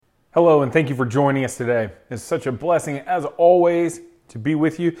Hello, and thank you for joining us today. It's such a blessing, as always, to be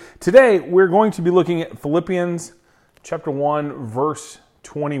with you. Today, we're going to be looking at Philippians chapter 1, verse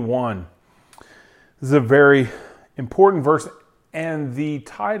 21. This is a very important verse, and the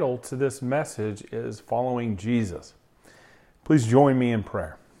title to this message is Following Jesus. Please join me in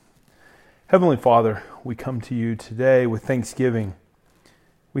prayer. Heavenly Father, we come to you today with thanksgiving.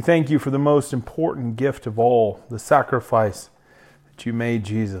 We thank you for the most important gift of all, the sacrifice that you made,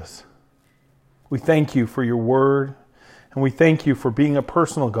 Jesus. We thank you for your word, and we thank you for being a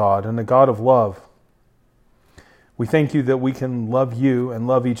personal God and a God of love. We thank you that we can love you and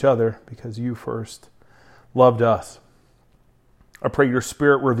love each other because you first loved us. I pray your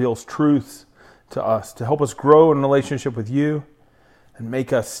Spirit reveals truths to us to help us grow in a relationship with you and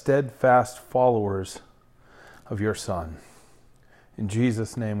make us steadfast followers of your Son. In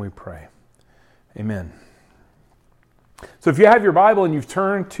Jesus' name we pray. Amen. So if you have your Bible and you've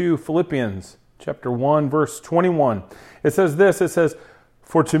turned to Philippians chapter 1, verse 21, it says this, it says,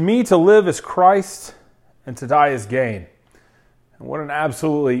 "For to me to live is Christ, and to die is gain." And what an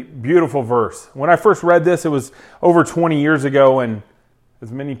absolutely beautiful verse. When I first read this, it was over 20 years ago, and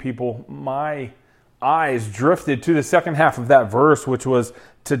as many people, my eyes drifted to the second half of that verse, which was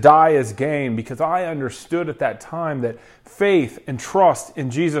to die is gain, because I understood at that time that faith and trust in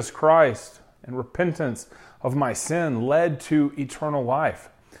Jesus Christ and repentance of my sin led to eternal life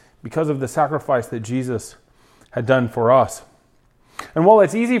because of the sacrifice that Jesus had done for us. And while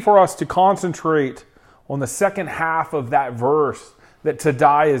it's easy for us to concentrate on the second half of that verse, that to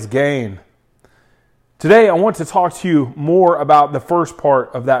die is gain, today I want to talk to you more about the first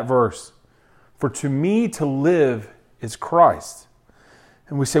part of that verse. For to me to live is Christ.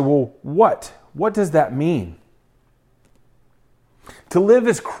 And we say, well, what? What does that mean? To live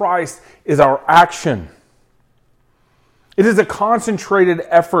as Christ is our action. It is a concentrated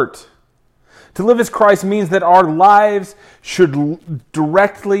effort. To live as Christ means that our lives should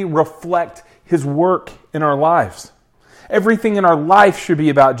directly reflect His work in our lives. Everything in our life should be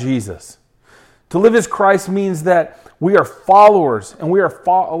about Jesus. To live as Christ means that we are followers, and we are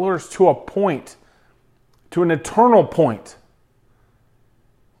followers to a point, to an eternal point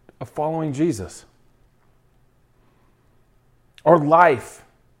of following Jesus. Our life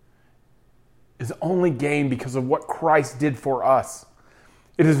is only gained because of what Christ did for us.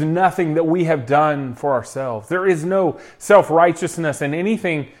 It is nothing that we have done for ourselves. There is no self-righteousness in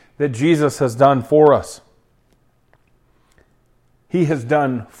anything that Jesus has done for us. He has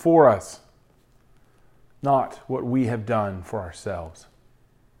done for us, not what we have done for ourselves.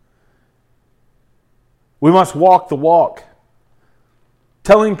 We must walk the walk.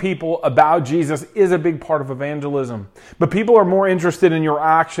 Telling people about Jesus is a big part of evangelism. But people are more interested in your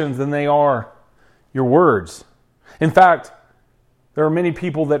actions than they are your words. In fact, there are many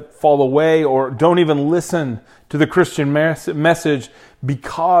people that fall away or don't even listen to the Christian message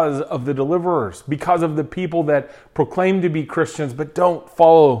because of the deliverers, because of the people that proclaim to be Christians but don't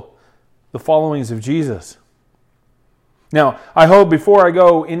follow the followings of Jesus. Now, I hope before I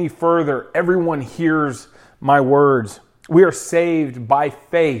go any further, everyone hears my words. We are saved by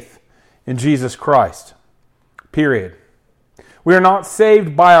faith in Jesus Christ. Period. We are not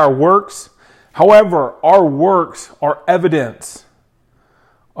saved by our works. However, our works are evidence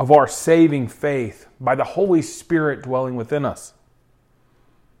of our saving faith by the Holy Spirit dwelling within us.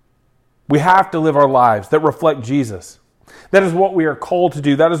 We have to live our lives that reflect Jesus. That is what we are called to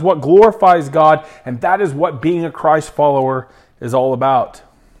do. That is what glorifies God, and that is what being a Christ follower is all about.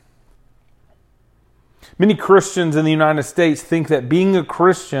 Many Christians in the United States think that being a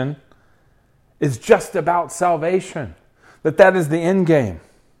Christian is just about salvation, that is the end game.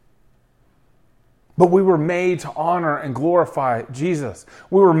 But we were made to honor and glorify Jesus.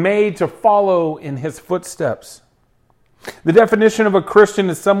 We were made to follow in His footsteps. The definition of a Christian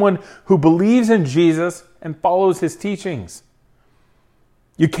is someone who believes in Jesus and follows His teachings.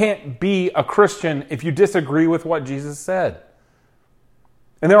 You can't be a Christian if you disagree with what Jesus said.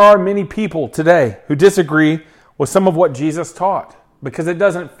 And there are many people today who disagree with some of what Jesus taught because it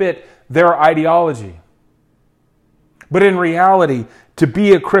doesn't fit their ideology. But in reality, to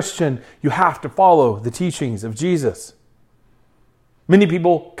be a Christian, you have to follow the teachings of Jesus. Many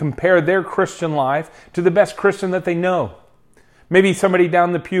people compare their Christian life to the best Christian that they know. Maybe somebody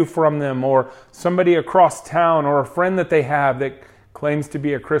down the pew from them, or somebody across town, or a friend that they have that claims to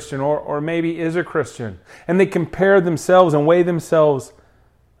be a Christian, or maybe is a Christian. And they compare themselves and weigh themselves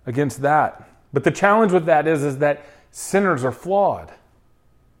against that. But the challenge with that is that sinners are flawed.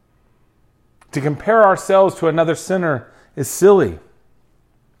 To compare ourselves to another sinner is silly.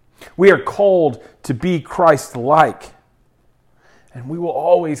 We are called to be Christ-like. And we will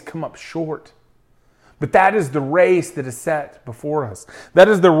always come up short. But that is the race that is set before us. That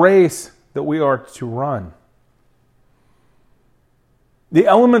is the race that we are to run. The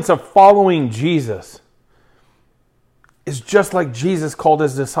elements of following Jesus is just like Jesus called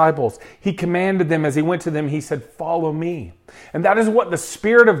his disciples. He commanded them as he went to them, he said, "Follow me." And that is what the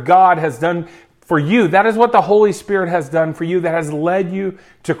Spirit of God has done for you. That is what the Holy Spirit has done for you that has led you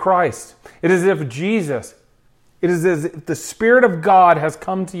to Christ. It is as if the Spirit of God has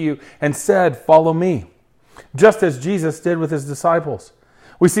come to you and said, "Follow me," just as Jesus did with his disciples.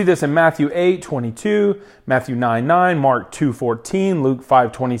 We see this in Matthew 8:22, Matthew 9:9, Mark 2:14, Luke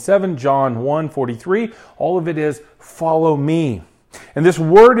 5:27, John 1:43. All of it is follow me. And this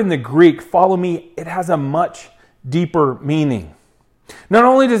word in the Greek, follow me, it has a much deeper meaning. Not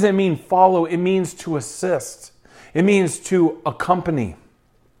only does it mean follow, it means to assist. It means to accompany.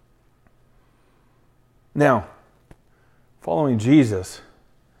 Now, following Jesus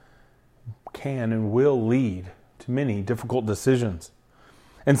can and will lead to many difficult decisions.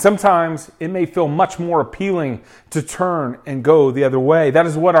 And sometimes it may feel much more appealing to turn and go the other way. That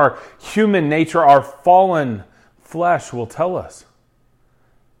is what our human nature, our fallen flesh will tell us,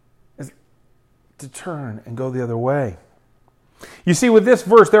 is to turn and go the other way. You see, with this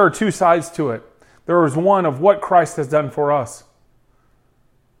verse, there are two sides to it. There is one of what Christ has done for us.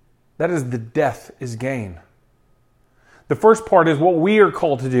 That is the death is gain. The first part is what we are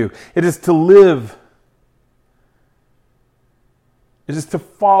called to do. It is to live. It is to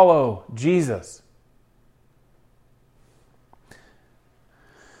follow Jesus.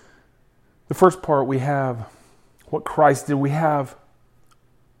 The first part, we have what Christ did. We have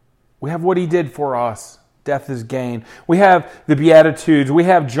what he did for us. Death is gain. We have the Beatitudes. We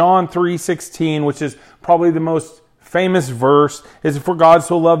have John 3:16, which is probably the most famous verse. Is for God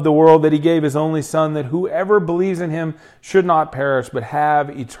so loved the world that he gave his only Son, that whoever believes in him should not perish but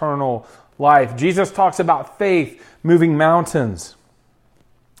have eternal life. Jesus talks about faith moving mountains.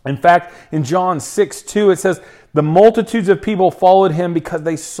 In fact, in John 6:2, it says, the multitudes of people followed him because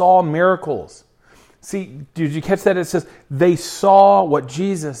they saw miracles. See, did you catch that? It says they saw what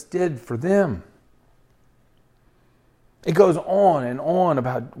Jesus did for them. It goes on and on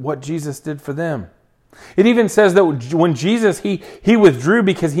about what Jesus did for them. It even says that when Jesus, he withdrew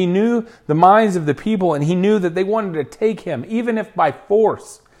because he knew the minds of the people and he knew that they wanted to take him, even if by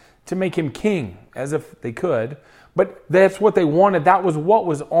force, to make him king, as if they could. But that's what they wanted. That was what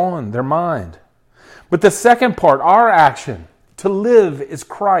was on their mind. But the second part, our action, to live is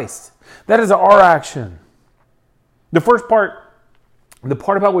Christ. That is our action. The first part, the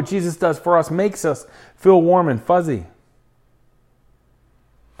part about what Jesus does for us, makes us feel warm and fuzzy.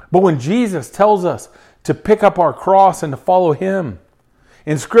 But when Jesus tells us to pick up our cross and to follow him,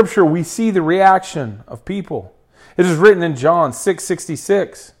 in Scripture we see the reaction of people. It is written in John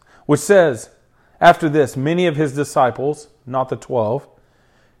 6:66, which says, after this, many of his disciples, not the 12,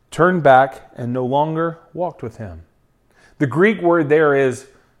 turned back and no longer walked with him. The Greek word there is,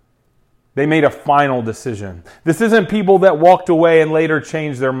 they made a final decision. This isn't people that walked away and later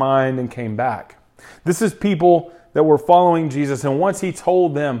changed their mind and came back. This is people that were following Jesus, and once he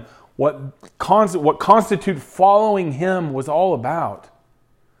told them what constitute following him was all about,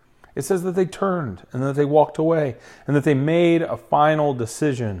 it says that they turned and that they walked away and that they made a final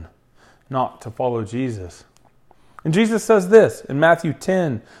decision not to follow Jesus. And Jesus says this in Matthew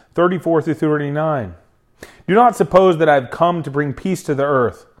 10:34-39. Do not suppose that I have come to bring peace to the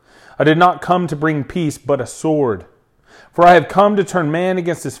earth. I did not come to bring peace, but a sword. For I have come to turn man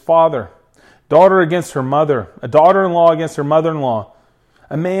against his father, daughter against her mother, a daughter-in-law against her mother-in-law.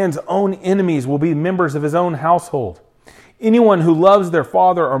 A man's own enemies will be members of his own household. Anyone who loves their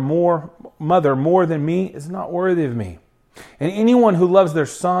father or mother more than me is not worthy of me. And anyone who loves their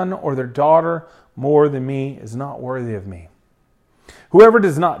son or their daughter more than me is not worthy of me. Whoever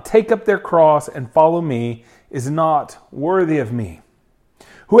does not take up their cross and follow me is not worthy of me.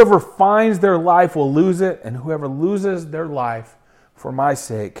 Whoever finds their life will lose it, and whoever loses their life for my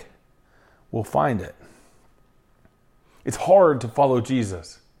sake will find it. It's hard to follow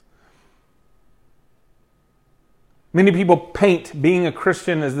Jesus. Many people paint being a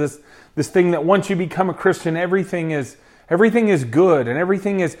Christian as this thing that once you become a Christian, everything is good and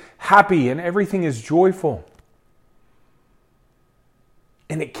everything is happy and everything is joyful.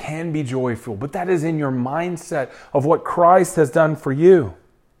 And it can be joyful, but that is in your mindset of what Christ has done for you.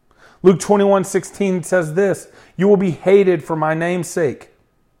 Luke 21:16 says this, you will be hated for my name's sake.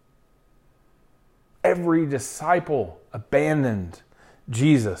 Every disciple abandoned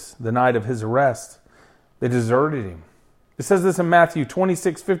Jesus the night of his arrest. They deserted him. It says this in Matthew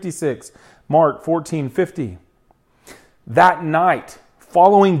 26:56, Mark 14:50. That night,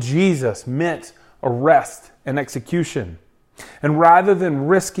 following Jesus meant arrest and execution. And rather than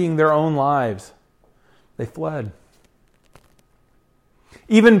risking their own lives, they fled.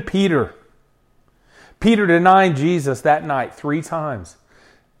 Even Peter denied Jesus that night 3 times,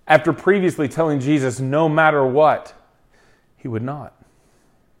 after previously telling Jesus no matter what, he would not.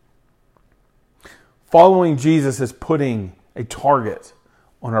 Following Jesus is putting a target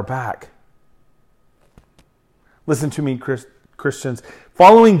on our back. Listen to me, Christians.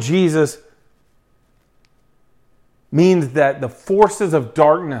 Following Jesus means that the forces of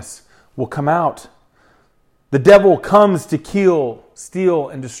darkness will come out. The devil comes to kill, steal,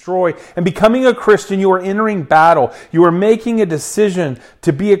 and destroy. And becoming a Christian, you are entering battle. You are making a decision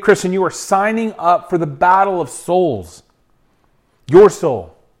to be a Christian. You are signing up for the battle of souls. Your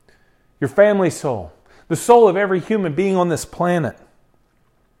soul, your family's soul, the soul of every human being on this planet.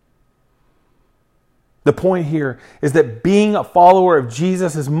 The point here is that being a follower of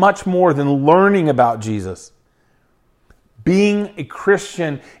Jesus is much more than learning about Jesus. Being a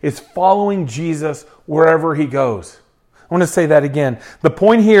Christian is following Jesus wherever he goes. I want to say that again. The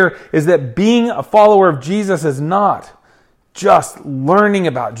point here is that being a follower of Jesus is not just learning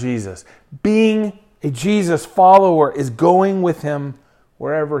about Jesus. Being a Jesus follower is going with him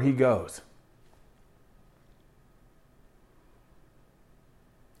wherever he goes.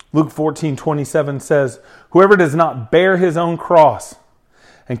 Luke 14:27 says, "Whoever does not bear his own cross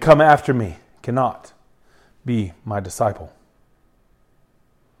and come after me cannot be my disciple."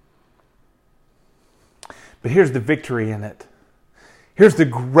 But here's the victory in it. Here's the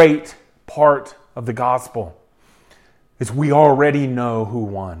great part of the gospel, is we already know who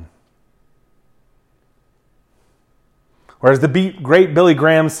won. Or as the great Billy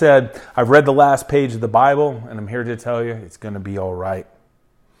Graham said, "I've read the last page of the Bible, and I'm here to tell you it's going to be all right."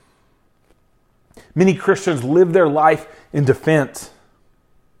 Many Christians live their life in defense.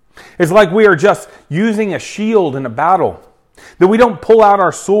 It's like we are just using a shield in a battle, that we don't pull out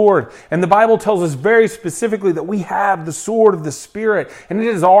our sword. And the Bible tells us very specifically that we have the sword of the Spirit, and it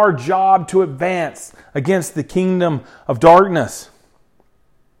is our job to advance against the kingdom of darkness.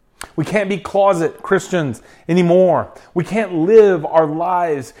 We can't be closet Christians anymore. We can't live our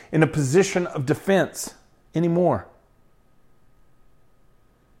lives in a position of defense anymore.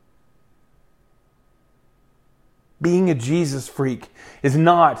 Being a Jesus freak is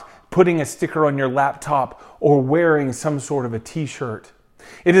not putting a sticker on your laptop or wearing some sort of a t-shirt.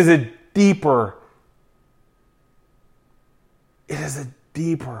 It is a deeper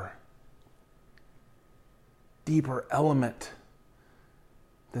element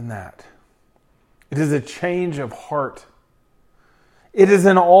than that. It is a change of heart. It is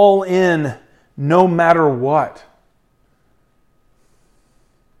an all-in, no matter what.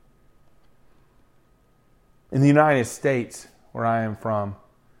 In the United States, where I am from,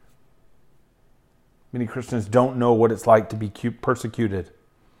 many Christians don't know what it's like to be persecuted.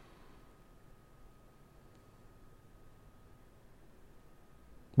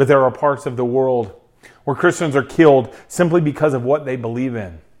 But there are parts of the world where Christians are killed simply because of what they believe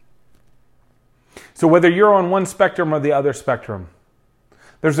in. So whether you're on one spectrum or the other spectrum,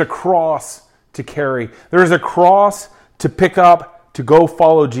 there's a cross to carry. There's a cross to pick up to go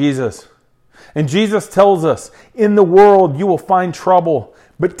follow Jesus. And Jesus tells us, in the world you will find trouble,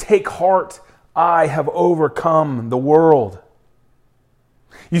 but take heart, I have overcome the world.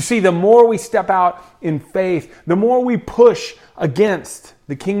 You see, the more we step out in faith, the more we push against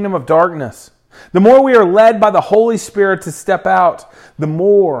the kingdom of darkness, the more we are led by the Holy Spirit to step out, the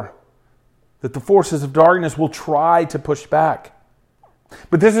more that the forces of darkness will try to push back.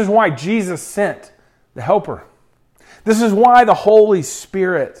 But this is why Jesus sent the Helper. This is why the Holy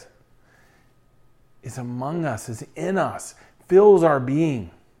Spirit is among us, is in us, fills our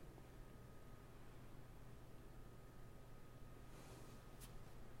being.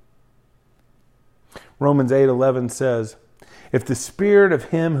 Romans 8:11 says, "If the Spirit of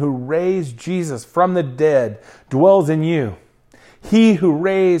Him who raised Jesus from the dead dwells in you, He who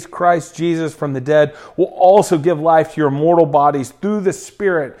raised Christ Jesus from the dead will also give life to your mortal bodies through the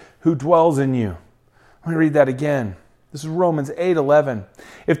Spirit who dwells in you." Let me read that again. This is Romans 8:11.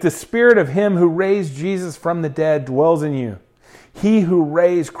 "If the Spirit of Him who raised Jesus from the dead dwells in you, He who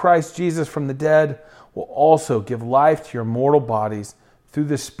raised Christ Jesus from the dead will also give life to your mortal bodies through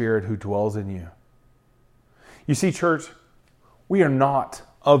the Spirit who dwells in you." You see, church, we are not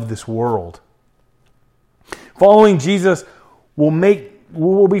of this world. Following Jesus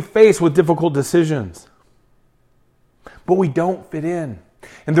will be faced with difficult decisions. But we don't fit in.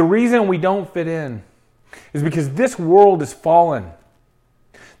 And the reason we don't fit in is because this world is fallen.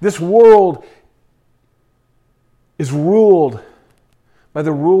 This world is ruled by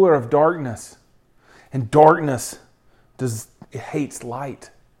the ruler of darkness. And darkness it hates light.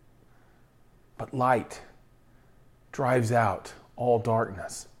 But light drives out all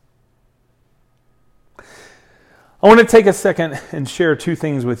darkness. I want to take a second and share two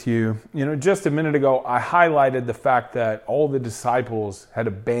things with you. Just a minute ago, I highlighted the fact that all the disciples had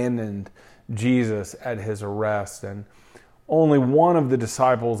abandoned Jesus at his arrest, and only one of the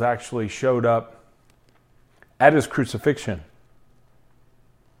disciples actually showed up at his crucifixion.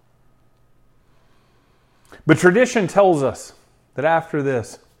 But tradition tells us that after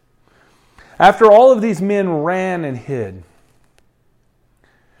all of these men ran and hid,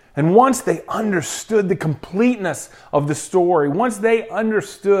 and once they understood the completeness of the story, once they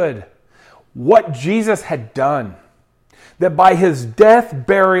understood what Jesus had done, that by his death,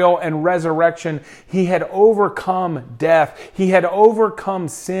 burial, and resurrection, he had overcome death, he had overcome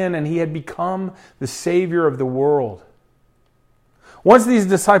sin, and he had become the Savior of the world. Once these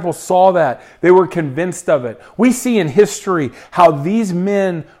disciples saw that, they were convinced of it. We see in history how these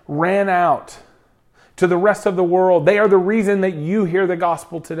men ran out to the rest of the world. They are the reason that you hear the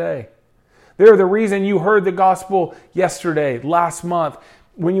gospel today. They are the reason you heard the gospel yesterday, last month,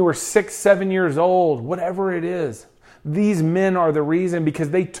 when you were 6, 7 years old, whatever it is. These men are the reason, because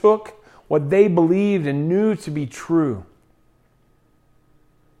they took what they believed and knew to be true,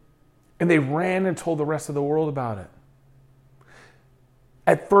 and they ran and told the rest of the world about it.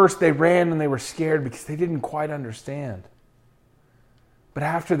 At first, they ran and they were scared because they didn't quite understand. But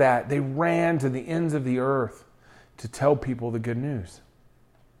after that, they ran to the ends of the earth to tell people the good news.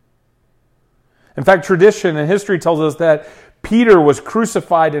 In fact, tradition and history tells us that Peter was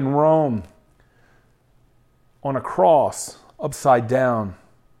crucified in Rome on a cross upside down.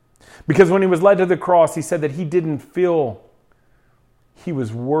 Because when he was led to the cross, he said that he didn't feel he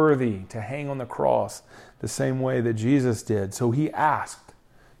was worthy to hang on the cross the same way that Jesus did. So he asked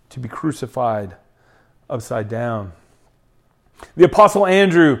to be crucified upside down. The Apostle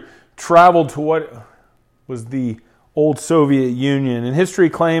Andrew traveled to what was the old Soviet Union, and history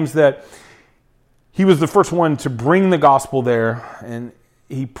claims that he was the first one to bring the gospel there, and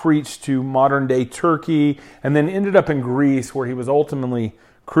he preached to modern-day Turkey, and then ended up in Greece, where he was ultimately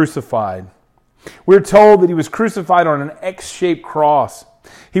crucified. We're told that he was crucified on an X-shaped cross.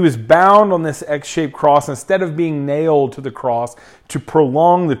 He was bound on this X-shaped cross instead of being nailed to the cross to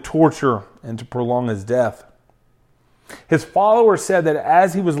prolong the torture and to prolong his death. His followers said that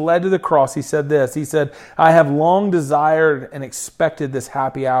as he was led to the cross, he said this. He said, "I have long desired and expected this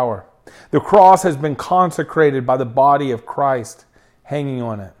happy hour. The cross has been consecrated by the body of Christ hanging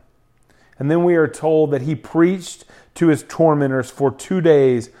on it." And then we are told that he preached to his tormentors for 2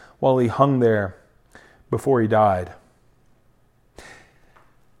 days while he hung there before he died.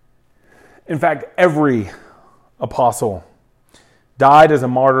 In fact, every apostle died as a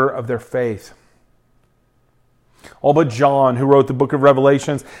martyr of their faith. All but John, who wrote the book of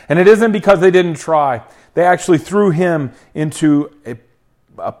Revelations. And it isn't because they didn't try. They actually threw him into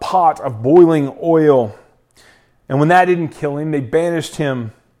a pot of boiling oil. And when that didn't kill him, they banished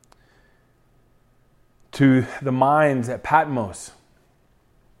him to the mines at Patmos.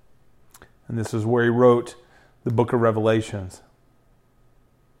 And this is where he wrote the book of Revelations.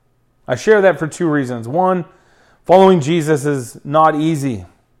 I share that for two reasons. One, following Jesus is not easy.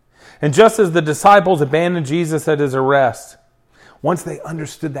 And just as the disciples abandoned Jesus at his arrest, once they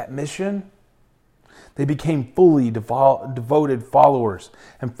understood that mission, they became fully devoted followers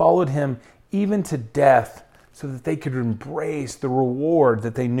and followed him even to death so that they could embrace the reward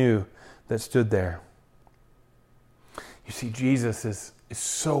that they knew that stood there. You see, Jesus is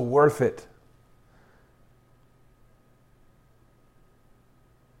so worth it.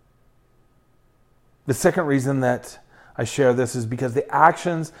 The second reason that I share this is because the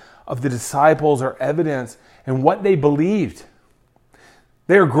actions of the disciples are evidence in what they believed.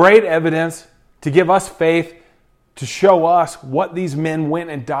 They are great evidence to give us faith, to show us what these men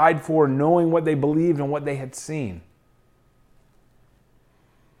went and died for, knowing what they believed and what they had seen.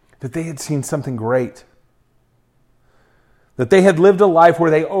 That they had seen something great. That they had lived a life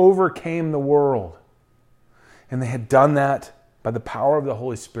where they overcame the world. And they had done that by the power of the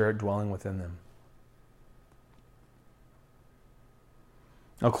Holy Spirit dwelling within them.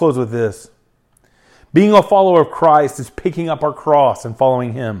 I'll close with this. Being a follower of Christ is picking up our cross and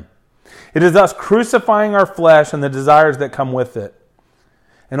following him. It is us crucifying our flesh and the desires that come with it.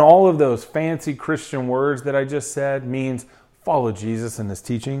 And all of those fancy Christian words that I just said means follow Jesus and his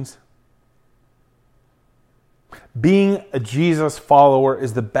teachings. Being a Jesus follower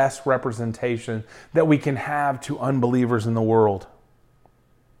is the best representation that we can have to unbelievers in the world.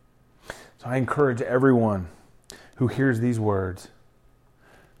 So I encourage everyone who hears these words,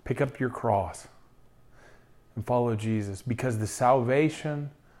 pick up your cross and follow Jesus, because the salvation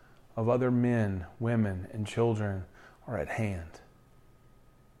of other men, women, and children are at hand.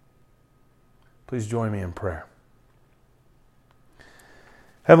 Please join me in prayer.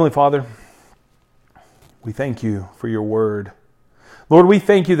 Heavenly Father, we thank you for your word. Lord, we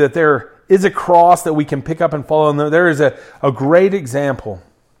thank you that there is a cross that we can pick up and follow, and there is a great example.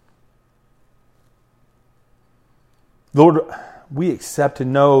 Lord, we accept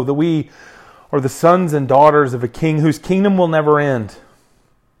and know that we are the sons and daughters of a King whose kingdom will never end.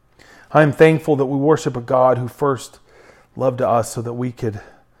 I am thankful that we worship a God who first loved us so that we could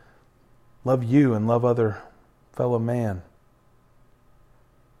love you and love other fellow man.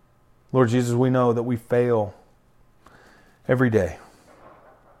 Lord Jesus, we know that we fail every day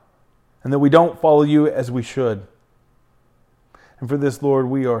and that we don't follow you as we should. And for this, Lord,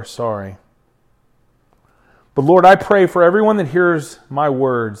 we are sorry. But Lord, I pray for everyone that hears my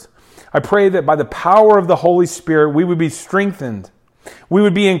words. I pray that by the power of the Holy Spirit, we would be strengthened. We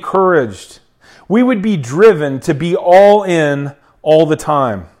would be encouraged. We would be driven to be all in all the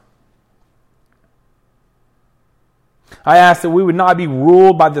time. I ask that we would not be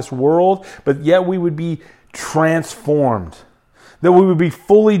ruled by this world, but yet we would be transformed. That we would be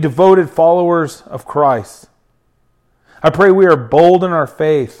fully devoted followers of Christ. I pray we are bold in our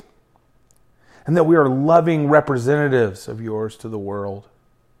faith, and that we are loving representatives of yours to the world.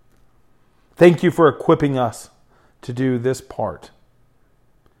 Thank you for equipping us to do this part.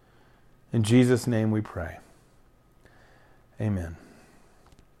 In Jesus' name we pray. Amen.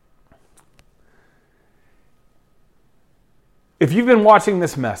 If you've been watching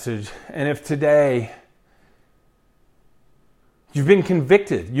this message, and if today you've been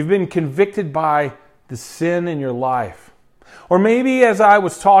convicted by the sin in your life, or maybe as I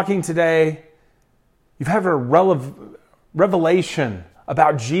was talking today, you've had a revelation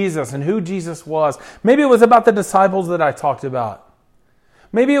about Jesus and who Jesus was. Maybe it was about the disciples that I talked about.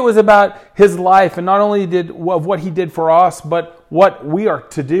 Maybe it was about his life, and not only of what he did for us, but what we are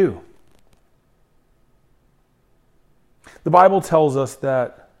to do. The Bible tells us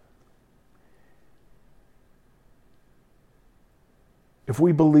that if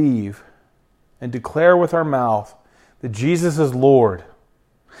we believe and declare with our mouth that Jesus is Lord,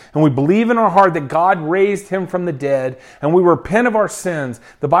 and we believe in our heart that God raised him from the dead, and we repent of our sins,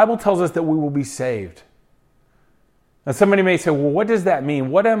 the Bible tells us that we will be saved. Now somebody may say, well, what does that mean?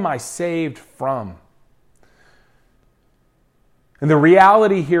 What am I saved from? And the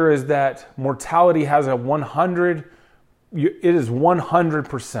reality here is that mortality has it is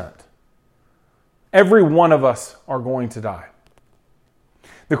 100%. Every one of us are going to die.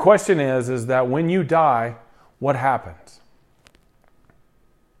 The question is that when you die, what happens?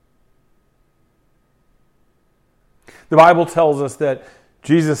 The Bible tells us that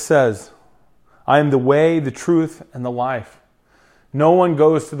Jesus says, I am the way, the truth, and the life. No one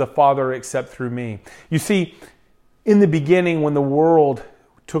goes to the Father except through me. You see, in the beginning, when the world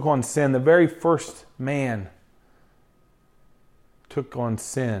took on sin, the very first man took on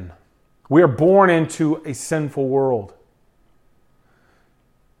sin. We are born into a sinful world.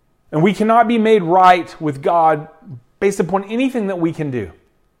 And we cannot be made right with God based upon anything that we can do.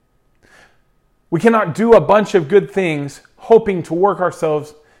 We cannot do a bunch of good things hoping to work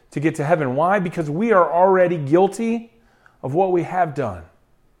ourselves to get to heaven. Why? Because we are already guilty of what we have done.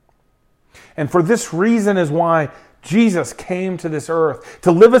 And for this reason is why Jesus came to this earth,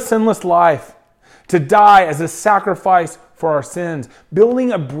 to live a sinless life, to die as a sacrifice for our sins,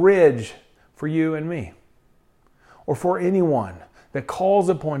 building a bridge for you and me, or for anyone that calls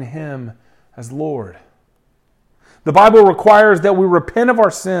upon him as Lord. The Bible requires that we repent of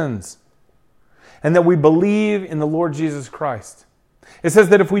our sins and that we believe in the Lord Jesus Christ. It says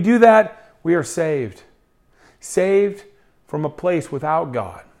that if we do that, we are saved. Saved from a place without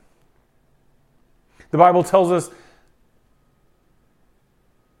God. The Bible tells us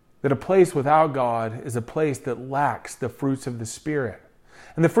that a place without God is a place that lacks the fruits of the Spirit.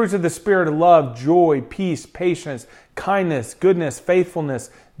 And the fruits of the Spirit are love, joy, peace, patience, kindness, goodness, faithfulness,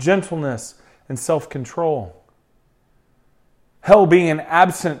 gentleness, and self-control. Hell, being an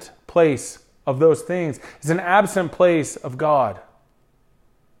absent place of those things, is an absent place of God.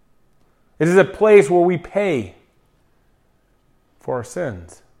 It is a place where we pay for our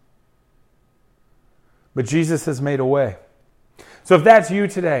sins. But Jesus has made a way. So if that's you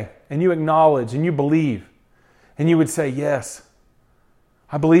today, and you acknowledge and you believe, and you would say, yes,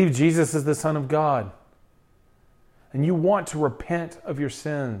 I believe Jesus is the Son of God, and you want to repent of your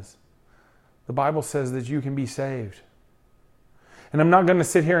sins, the Bible says that you can be saved. And I'm not going to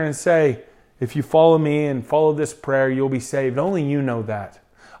sit here and say, If you follow me and follow this prayer, you'll be saved. Only you know that.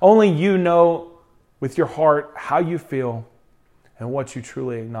 Only you know with your heart how you feel and what you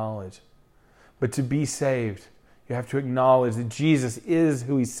truly acknowledge. But to be saved, you have to acknowledge that Jesus is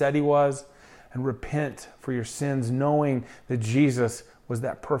who He said He was and repent for your sins, knowing that Jesus was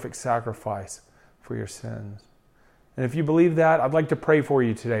that perfect sacrifice for your sins. And if you believe that, I'd like to pray for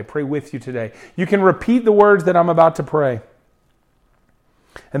you today, pray with you today. You can repeat the words that I'm about to pray.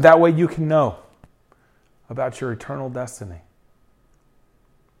 And that way you can know about your eternal destiny.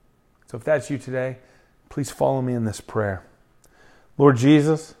 So if that's you today, please follow me in this prayer. Lord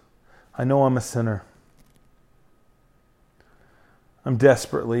Jesus, I know I'm a sinner. I'm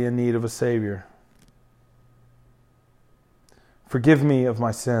desperately in need of a Savior. Forgive me of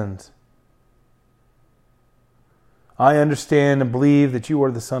my sins. I understand and believe that you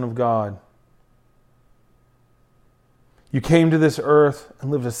are the Son of God. You came to this earth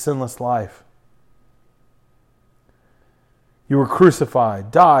and lived a sinless life. You were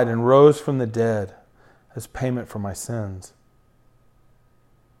crucified, died, and rose from the dead as payment for my sins.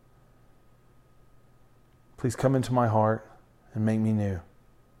 Please come into my heart and make me new.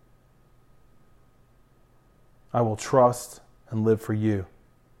 I will trust and live for you.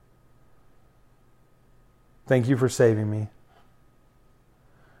 Thank you for saving me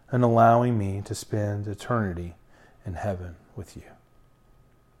and allowing me to spend eternity in heaven with you.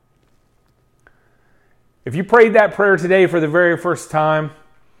 If you prayed that prayer today for the very first time,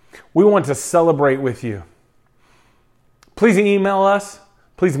 we want to celebrate with you. Please email us,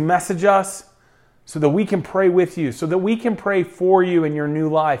 please message us so that we can pray with you, so that we can pray for you in your new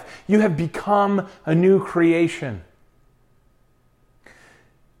life. You have become a new creation.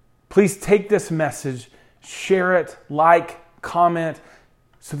 Please take this message, share it, like, comment,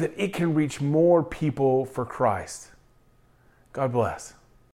 so that it can reach more people for Christ. God bless.